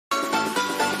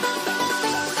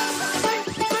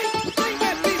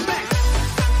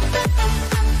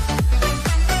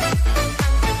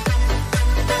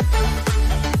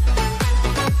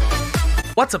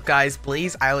What's up guys,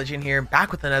 Blaze Ilogen here,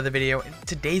 back with another video. In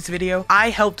today's video, I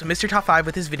helped MrTop5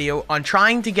 with his video on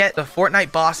trying to get the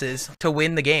Fortnite bosses to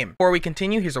win the game. Before we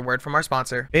continue, here's a word from our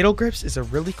sponsor. Fatal Grips is a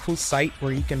really cool site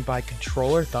where you can buy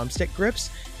controller thumbstick grips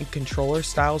and controller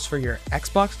styles for your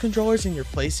Xbox controllers and your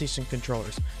PlayStation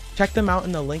controllers. Check them out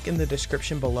in the link in the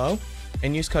description below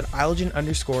and use code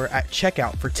Ilogen_ at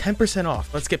checkout for 10%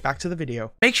 off. Let's get back to the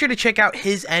video. Make sure to check out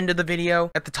his end of the video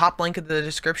at the top link of the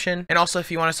description. And also, if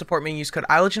you want to support me, use code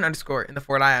Ilogen_ in the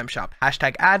Fortnite item shop.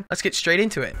 #ad. Let's get straight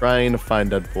into it. Trying to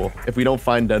find Deadpool. If we don't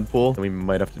find Deadpool, then we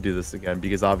might have to do this again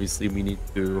because obviously we need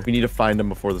to find him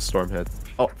before the storm hits.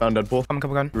 Oh, found Deadpool.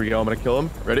 Come on. Here we go. I'm gonna kill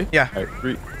him. Ready? Yeah. All right,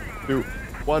 3, 2,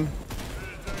 1.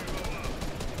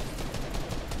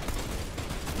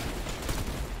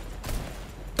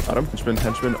 Got him.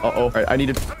 Henchman. Uh-oh. All right, I need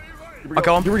it. I'll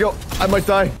kill him. Here we go. I might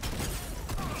die.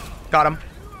 Got him.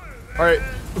 All right,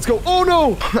 let's go. Oh,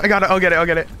 no. I got it. I'll get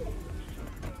it.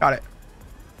 Got it.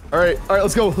 All right,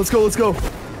 let's go.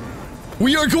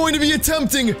 We are going to be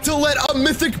attempting to let a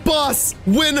mythic boss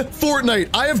win Fortnite.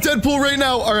 I have Deadpool right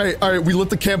now. All right, we lit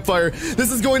the campfire.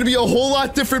 This is going to be a whole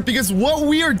lot different because what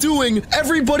we are doing,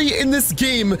 everybody in this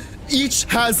game each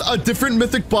has a different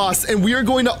mythic boss, and we are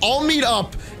going to all meet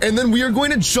up, and then we are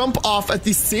going to jump off at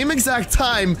the same exact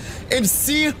time and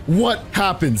see what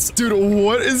happens. Dude,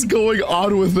 what is going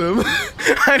on with him?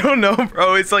 I don't know,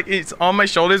 bro. It's like it's on my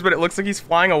shoulders, but it looks like he's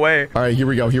flying away. All right, here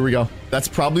we go. That's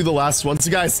probably the last one. So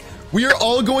guys, we are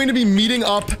all going to be meeting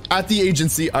up at the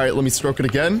agency. All right, let me stroke it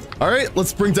again. All right,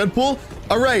 let's bring Deadpool.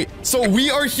 All right, so we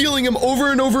are healing him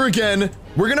over and over again.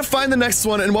 We're gonna find the next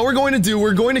one, and what we're going to do,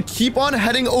 we're going to keep on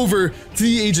heading over to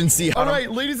the agency. All right,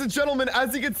 ladies and gentlemen,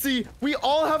 as you can see, we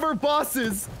all have our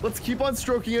bosses. Let's keep on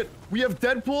stroking it. We have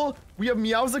Deadpool. We have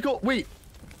Meowsicle. Wait.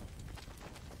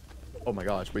 Oh my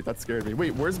gosh, wait, that scared me.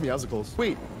 Wait, where's Meowsicles?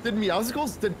 Wait, did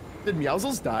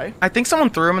Meowsicles die? I think someone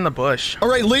threw him in the bush. All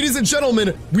right, ladies and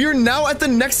gentlemen, we are now at the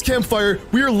next campfire.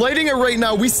 We are lighting it right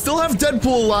now. We still have Deadpool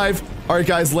alive. All right,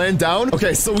 guys, land down.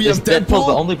 Okay, so we have Deadpool,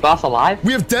 the only boss alive?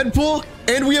 We have Deadpool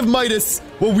and we have Midas.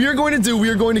 What we are going to do, we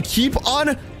are going to keep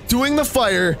on doing the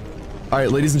fire. All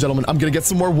right, ladies and gentlemen, I'm going to get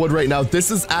some more wood right now.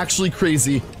 This is actually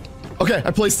crazy. Okay,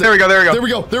 I placed it. There we go.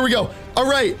 There we go. All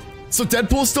right, so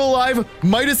Deadpool's still alive.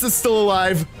 Midas is still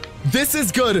alive. This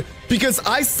is good because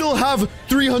I still have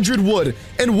 300 wood.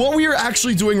 And what we are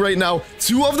actually doing right now,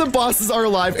 2 of the bosses are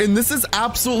alive, and this is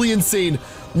absolutely insane.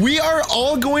 We are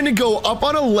all going to go up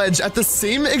on a ledge at the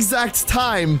same exact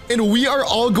time, and we are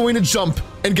all going to jump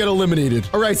and get eliminated.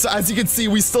 All right, so as you can see,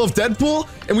 we still have Deadpool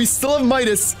and we still have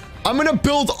Midas. I'm gonna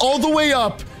build all the way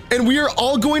up, and we are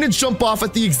all going to jump off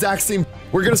at the exact same.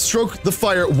 We're gonna stroke the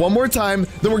fire one more time,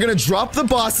 then we're gonna drop the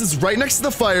bosses right next to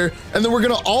the fire, and then we're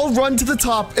gonna all run to the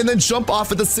top and then jump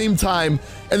off at the same time,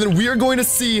 and then we are going to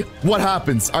see what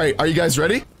happens. All right, are you guys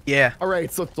ready? Yeah. All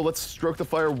right, so let's stroke the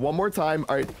fire one more time.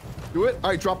 All right, do it. All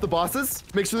right, drop the bosses.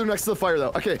 Make sure they're next to the fire, though.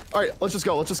 Okay, all right, let's just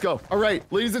go. All right,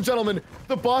 ladies and gentlemen,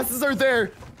 the bosses are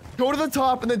there. Go to the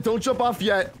top and then don't jump off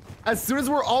yet. As soon as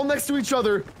we're all next to each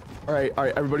other. All right,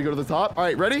 everybody go to the top. All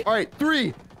right, ready? All right,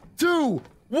 3, 2,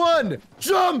 1,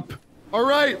 jump. All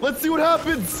right, let's see what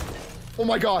happens. Oh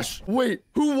my gosh, wait,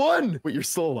 who won? Wait, you're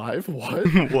still alive? What?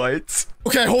 What?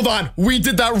 Okay, hold on. We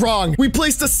did that wrong. We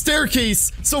placed a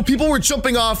staircase, so people were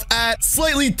jumping off at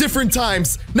slightly different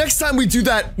times. Next time we do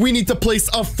that, we need to place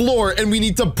a floor, and we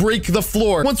need to break the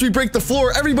floor. Once we break the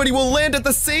floor, everybody will land at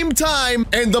the same time,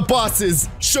 and the bosses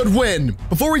should win.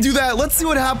 Before we do that, let's see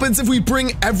what happens if we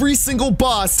bring every single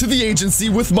boss to the agency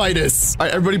with Midas. All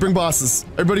right, everybody bring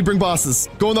bosses.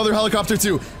 Go in the other helicopter,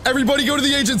 too. Everybody go to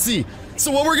the agency. So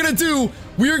what we're gonna do,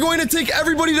 we are going to take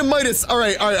everybody to Midas. All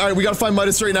right, we gotta find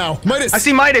Midas right now. Midas. I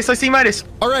see Midas.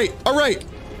 All right.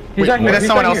 Wait, that's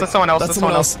someone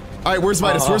else. All right, where's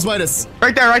Midas?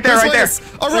 Right there. All right, He's right there. Let's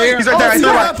see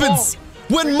what happens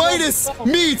when Midas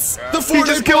meets the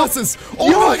Fortnite bosses.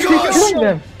 Oh my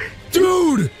gosh,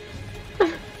 dude!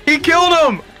 He killed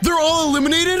him. They're all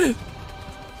eliminated?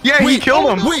 Yeah, he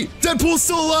killed him. Wait, Deadpool's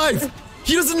still alive.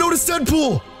 He doesn't notice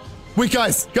Deadpool. Wait,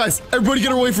 guys, everybody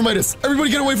get away from Midas.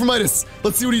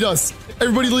 Let's see what he does.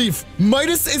 Everybody leave.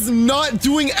 Midas is not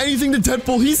doing anything to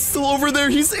Deadpool. He's still over there.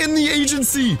 He's in the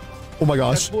agency. Oh my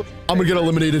gosh. I'm gonna get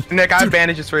eliminated. Nick, I have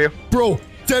bandages for you. Bro,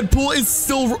 Deadpool is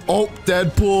still... Oh,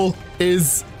 Deadpool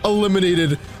is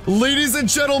eliminated. Ladies and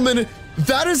gentlemen,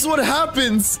 that is what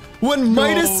happens when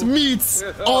Midas meets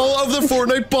all of the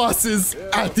Fortnite bosses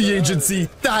at the agency.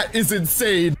 That is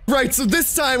insane. Right, so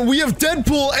this time we have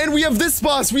Deadpool and we have this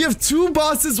boss. We have two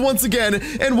bosses once again.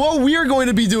 And what we are going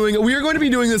to be doing, we are going to be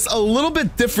doing this a little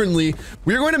bit differently.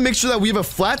 We are going to make sure that we have a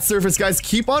flat surface, guys.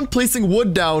 Keep on placing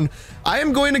wood down. I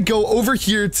am going to go over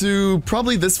here to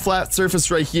probably this flat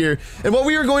surface right here. And what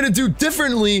we are going to do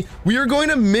differently, we are going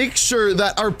to make sure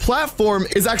that our platform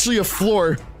is actually a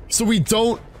floor so we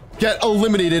don't get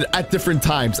eliminated at different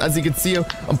times. As you can see,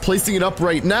 I'm placing it up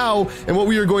right now. And what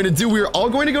we are going to do, we are all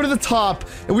going to go to the top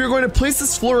and we are going to place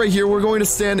this floor right here. We're going to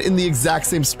stand in the exact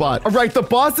same spot. All right, the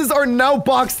bosses are now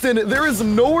boxed in. There is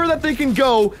nowhere that they can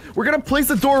go. We're going to place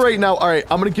a door right now. All right,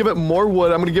 I'm going to give it more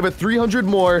wood. I'm going to give it 300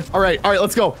 more. All right,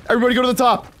 let's go. Everybody go to the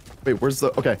top. Wait, where's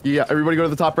the, okay. Yeah, everybody go to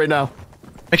the top right now.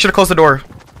 Make sure to close the door.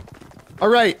 All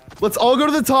right, let's all go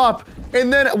to the top.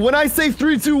 And then when I say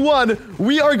 3, 2, 1,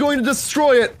 we are going to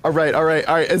destroy it. All right.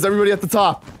 Is everybody at the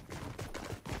top?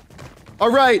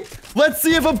 All right, let's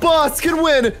see if a boss can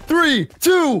win. 3,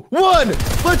 2, 1,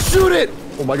 let's shoot it.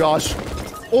 Oh my gosh.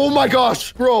 Oh my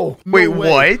gosh, bro. No Wait, way.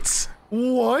 what?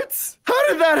 What? How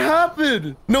did that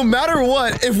happen? No matter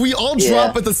what, if we all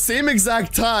drop at the same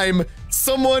exact time,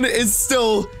 someone is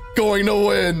still going to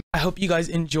win. I hope you guys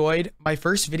enjoyed my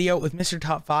first video with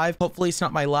MrTop5. Hopefully it's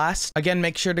not my last. Again,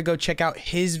 make sure to go check out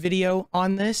his video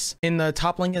on this in the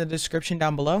top link in the description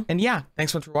down below. And yeah,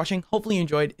 thanks so much for watching. Hopefully you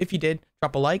enjoyed. If you did,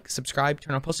 drop a like, subscribe,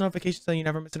 turn on post notifications so you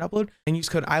never miss an upload, and use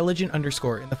code iLegend_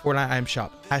 in the Fortnite IM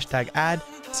shop. #ad.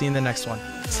 See you in the next one.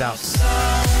 Peace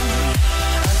out.